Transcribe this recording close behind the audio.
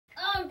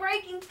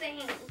breaking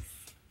things.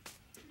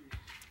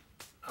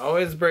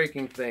 Always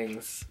breaking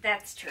things.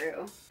 That's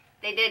true.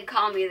 They did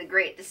call me the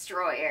Great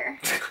Destroyer.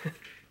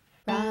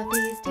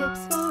 Rafi's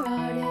tips for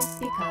artists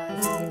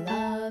because he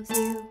loves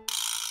you.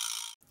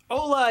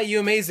 Hola, you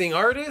amazing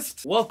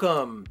artists!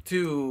 Welcome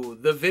to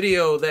the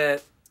video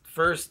that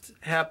first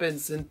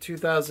happens in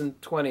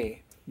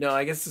 2020. No,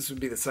 I guess this would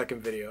be the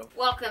second video.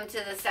 Welcome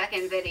to the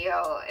second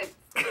video.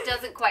 It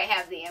doesn't quite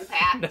have the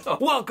impact. No.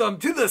 Welcome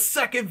to the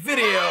second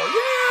video! Yeah!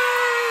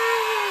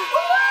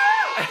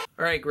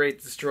 Alright,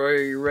 Great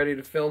Destroyer, you ready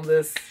to film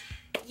this?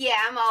 Yeah,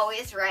 I'm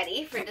always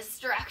ready for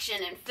destruction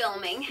and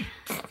filming.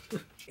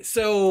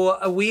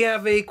 So we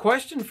have a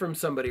question from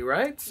somebody,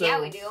 right? So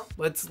yeah, we do.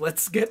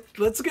 Let's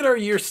get our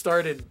year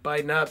started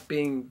by not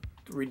being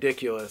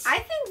ridiculous. I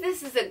think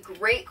this is a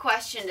great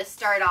question to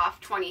start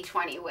off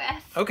 2020 with.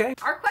 Okay.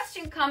 Our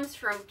question comes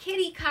from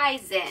Kitty Kai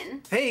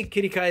Zen. Hey,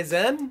 Kitty Kai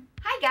Zen.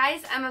 Hi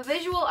guys, I'm a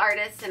visual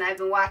artist and I've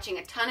been watching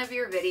a ton of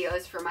your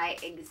videos for my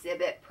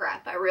exhibit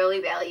prep. I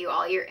really value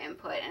all your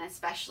input and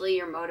especially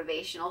your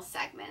motivational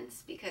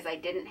segments because I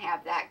didn't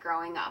have that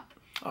growing up.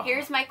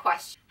 Here's my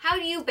question. How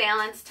do you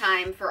balance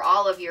time for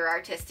all of your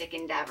artistic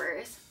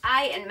endeavors?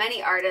 I and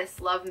many artists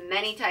love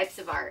many types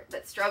of art,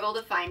 but struggle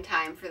to find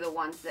time for the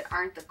ones that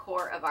aren't the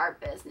core of our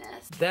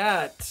business.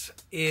 That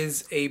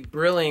is a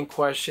brilliant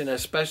question,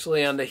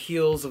 especially on the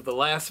heels of the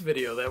last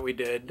video that we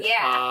did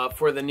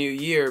for the new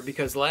year,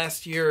 because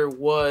last year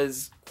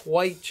was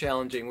quite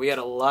challenging. We had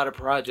a lot of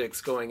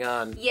projects going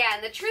on. Yeah,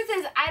 and the truth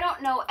is, I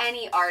don't know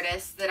any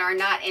artists that are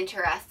not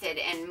interested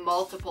in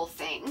multiple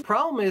things.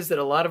 Problem is that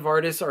a lot of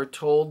artists are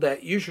told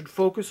that you should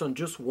focus on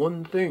just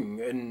one thing,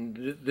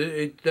 and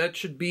that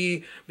should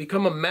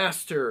become a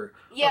master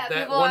of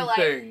that one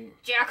thing.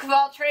 Jack of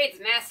all trades,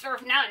 master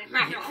of none.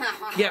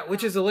 Yeah,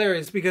 which is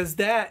hilarious because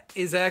that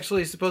is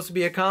actually supposed to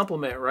be a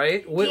compliment,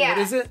 right? What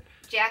is it?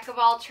 Jack of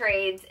all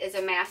trades is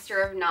a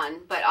master of none,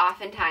 but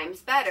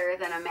oftentimes better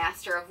than a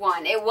master of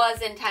one. It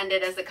was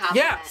intended as a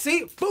compliment. Yeah,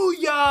 see?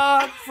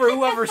 Booyah! For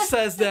whoever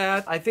says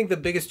that. I think the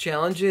biggest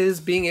challenge is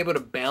being able to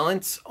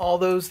balance all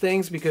those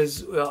things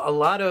because a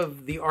lot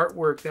of the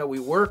artwork that we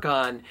work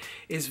on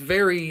is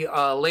very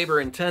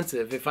labor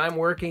intensive. If I'm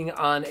working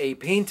on a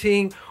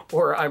painting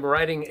or I'm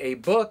writing a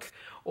book,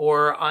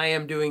 or I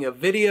am doing a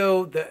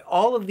video,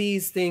 all of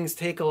these things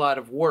take a lot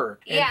of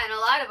work. Yeah, and a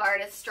lot of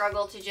artists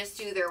struggle to just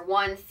do their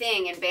one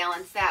thing and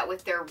balance that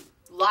with their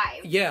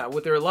lives. Yeah,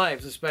 with their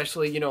lives,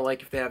 especially, you know,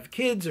 like if they have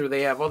kids or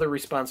they have other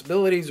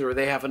responsibilities or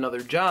they have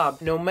another job.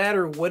 No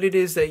matter what it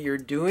is that you're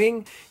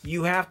doing,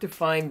 you have to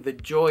find the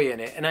joy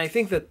in it. And I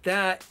think that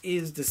that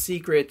is the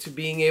secret to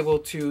being able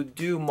to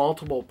do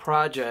multiple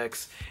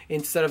projects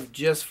instead of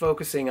just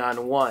focusing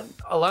on one.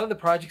 A lot of the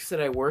projects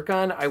that I work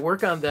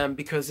on them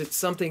because it's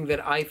something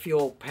that I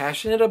feel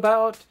passionate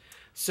about.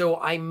 So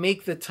I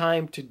make the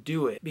time to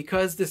do it.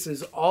 Because this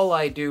is all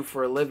I do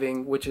for a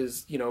living, which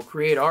is, you know,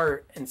 create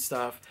art and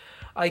stuff,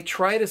 I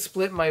try to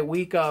split my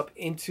week up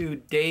into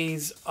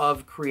days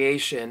of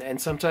creation.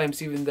 And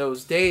sometimes even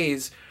those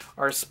days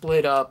are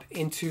split up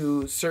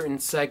into certain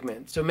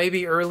segments. So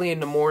maybe early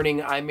in the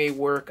morning, I may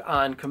work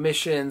on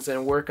commissions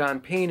and work on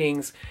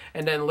paintings.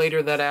 And then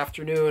later that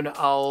afternoon,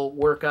 I'll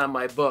work on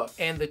my book.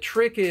 And the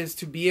trick is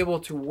to be able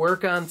to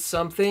work on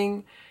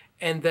something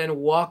and then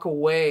walk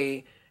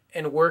away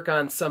and work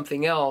on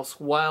something else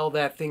while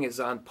that thing is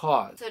on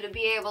pause. So to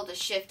be able to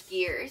shift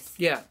gears.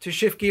 Yeah, to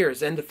shift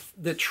gears. And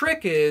the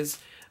trick is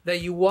that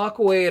you walk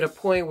away at a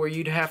point where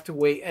you'd have to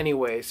wait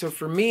anyway. So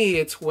for me,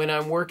 it's when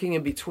I'm working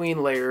in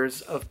between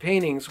layers of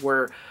paintings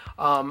where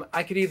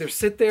I could either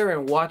sit there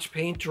and watch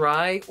paint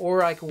dry,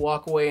 or I could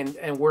walk away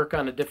and work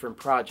on a different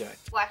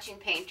project. Watching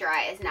paint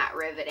dry is not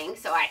riveting,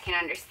 so I can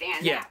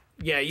understand that.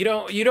 Yeah, you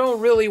don't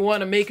really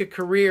want to make a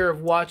career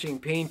of watching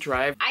paint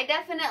dry. I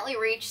definitely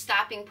reach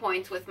stopping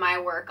points with my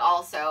work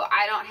also.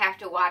 I don't have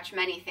to watch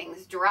many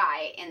things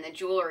dry in the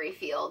jewelry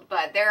field,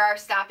 but there are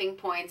stopping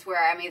points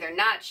where I'm either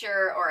not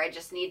sure or I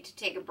just need to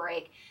take a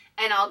break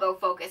and I'll go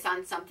focus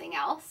on something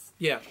else.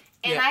 Yeah.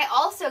 And I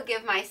also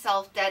give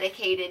myself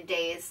dedicated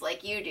days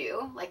like you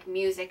do, like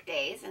music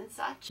days and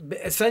such.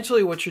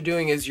 Essentially what you're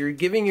doing is you're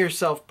giving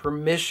yourself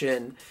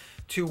permission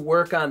to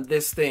work on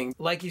this thing.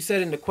 Like you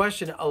said in the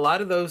question, a lot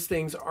of those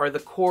things are the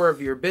core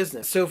of your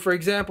business. So for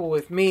example,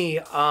 with me,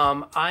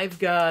 I've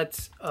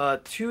got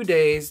 2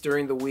 days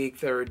during the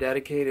week that are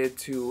dedicated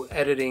to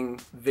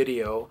editing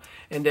video.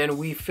 And then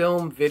we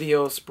film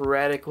video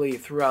sporadically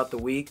throughout the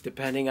week,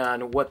 depending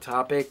on what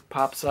topic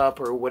pops up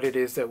or what it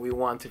is that we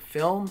want to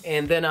film.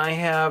 And then I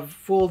have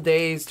full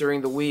days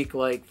during the week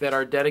that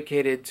are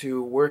dedicated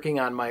to working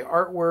on my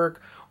artwork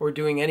or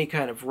doing any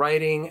kind of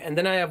writing. And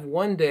then I have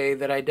one day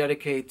that I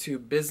dedicate to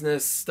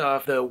business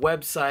stuff, the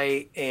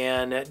website,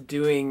 and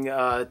doing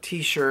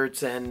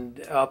t-shirts and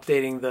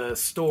updating the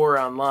store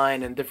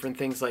online and different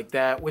things like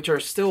that, which are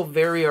still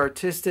very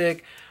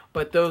artistic,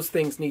 but those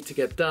things need to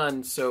get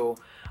done. So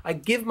I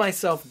give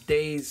myself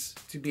days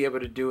to be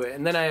able to do it.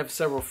 And then I have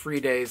several free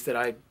days that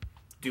I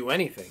do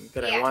anything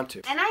that I want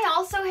to. And I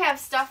also have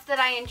stuff that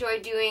I enjoy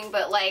doing,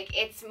 but like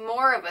it's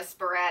more of a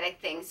sporadic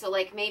thing. So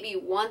like maybe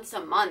once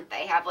a month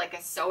I have like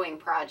a sewing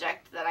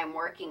project that I'm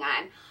working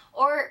on.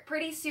 Or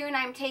pretty soon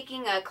I'm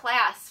taking a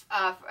class,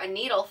 a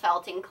needle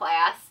felting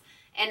class.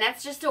 And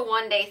that's just a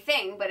one-day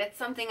thing, but it's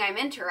something I'm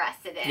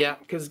interested in. Yeah,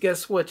 because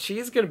guess what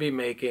she's going to be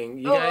making?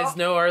 You guys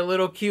know our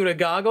little cute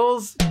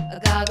goggles?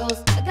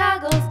 Goggles,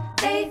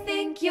 they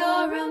think you're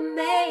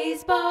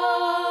amazeballs.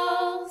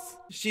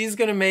 She's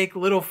going to make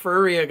little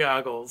furry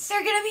goggles.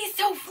 They're going to be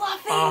so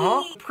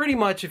fluffy. Pretty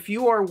much if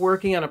you are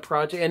working on a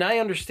project, and I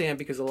understand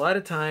because a lot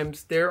of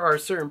times there are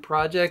certain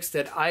projects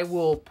that I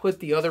will put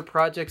the other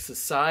projects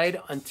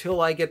aside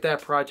until I get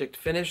that project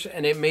finished,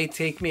 and it may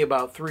take me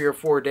about 3 or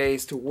 4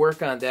 days to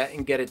work on that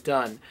and get it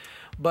done.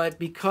 But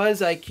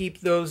because I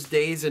keep those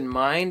days in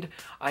mind,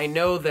 I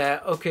know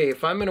that, okay,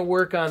 if I'm going to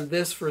work on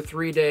this for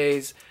 3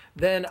 days,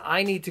 then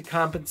I need to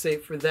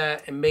compensate for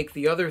that and make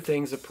the other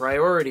things a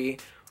priority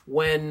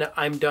when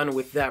I'm done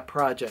with that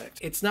project.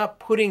 It's not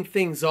putting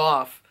things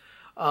off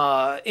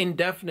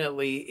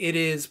indefinitely. It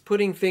is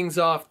putting things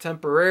off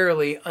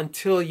temporarily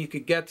until you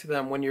could get to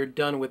them when you're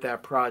done with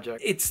that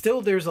project. It's still,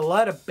 there's a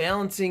lot of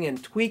balancing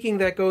and tweaking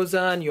that goes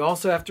on. You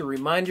also have to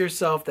remind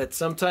yourself that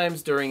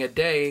sometimes during a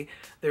day,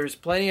 there's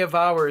plenty of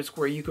hours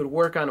where you could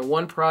work on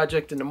one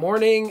project in the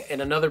morning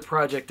and another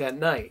project at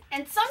night.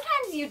 And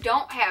sometimes you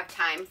don't have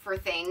time for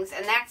things,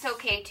 and that's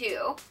okay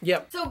too.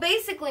 Yep. So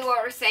basically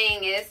what we're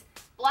saying is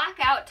block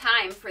out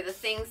time for the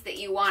things that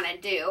you want to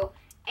do,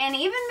 and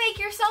even make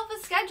yourself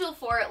a schedule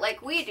for it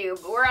like we do.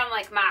 But we're on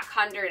like Mach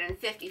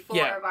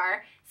 154 of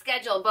our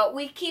schedule, but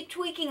we keep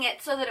tweaking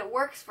it so that it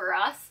works for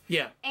us.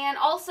 Yeah. And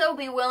also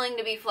be willing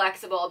to be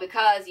flexible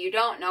because you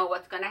don't know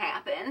what's going to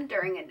happen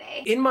during a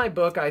day. In my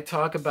book, I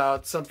talk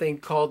about something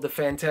called the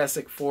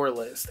Fantastic Four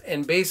list.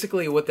 And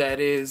basically what that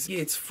is,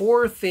 it's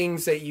 4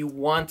 things that you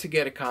want to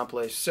get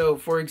accomplished. So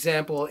for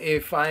example,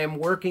 if I am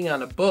working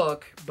on a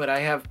book, but I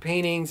have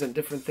paintings and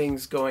different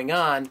things going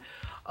on,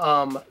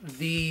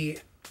 the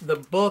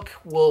book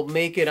will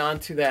make it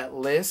onto that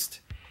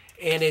list.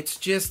 And it's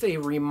just a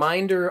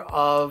reminder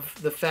of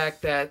the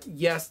fact that,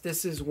 yes,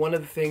 this is one of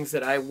the things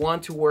that I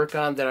want to work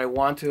on, that I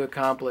want to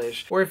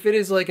accomplish. Or if it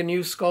is like a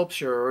new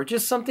sculpture or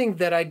just something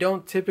that I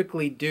don't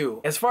typically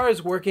do. As far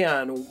as working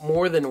on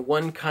more than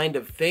one kind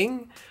of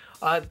thing,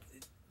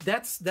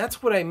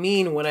 that's what I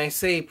mean when I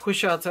say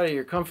push outside of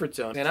your comfort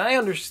zone. And I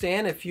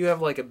understand if you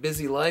have like a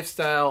busy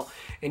lifestyle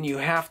and you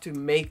have to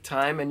make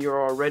time and you're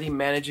already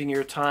managing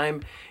your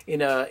time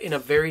in a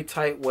very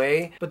tight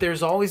way, but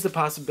there's always the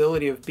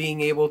possibility of being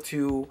able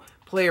to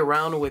play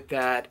around with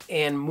that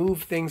and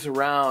move things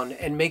around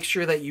and make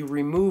sure that you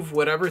remove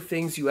whatever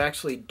things you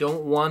actually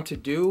don't want to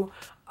do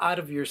out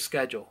of your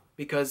schedule,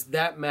 because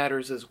that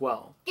matters as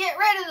well. Get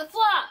rid of the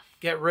fluff.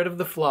 Get rid of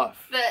the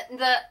fluff.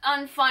 The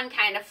unfun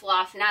kind of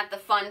fluff, not the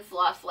fun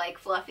fluff like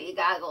fluffy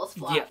goggles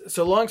fluff. Yeah.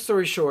 So long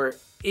story short,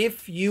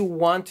 if you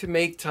want to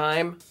make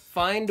time,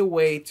 find a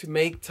way to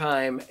make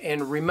time.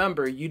 And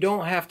remember, you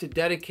don't have to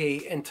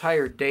dedicate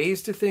entire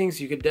days to things.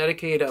 You could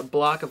dedicate a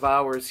block of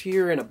hours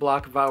here and a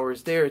block of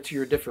hours there to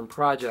your different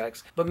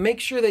projects. But make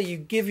sure that you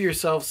give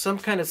yourself some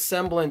kind of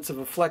semblance of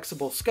a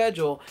flexible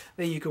schedule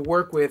that you could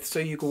work with so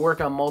you can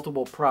work on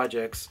multiple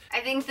projects.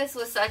 I think this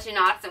was such an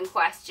awesome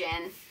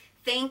question.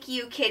 Thank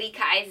you, Kitty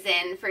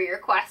Kaizen, for your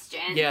question.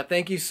 Yeah,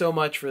 thank you so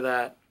much for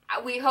that.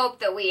 We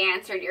hope that we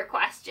answered your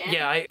question.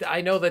 Yeah,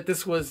 I know that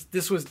this was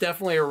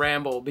definitely a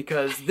ramble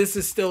because this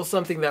is still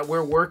something that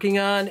we're working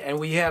on and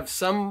we have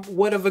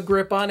somewhat of a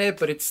grip on it,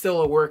 but it's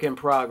still a work in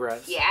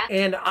progress. Yeah.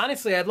 And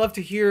honestly, I'd love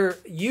to hear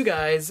you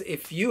guys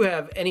if you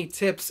have any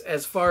tips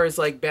as far as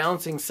like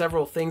balancing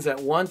several things at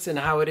once and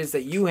how it is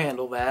that you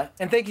handle that.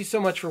 And thank you so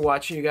much for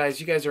watching, you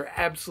guys. You guys are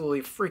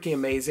absolutely freaking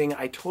amazing.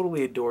 I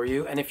totally adore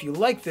you. And if you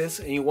like this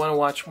and you want to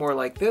watch more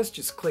like this,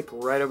 just click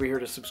right over here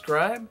to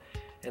subscribe.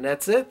 And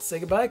that's it. Say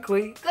goodbye,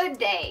 Clee. Good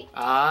day.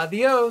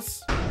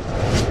 Adios.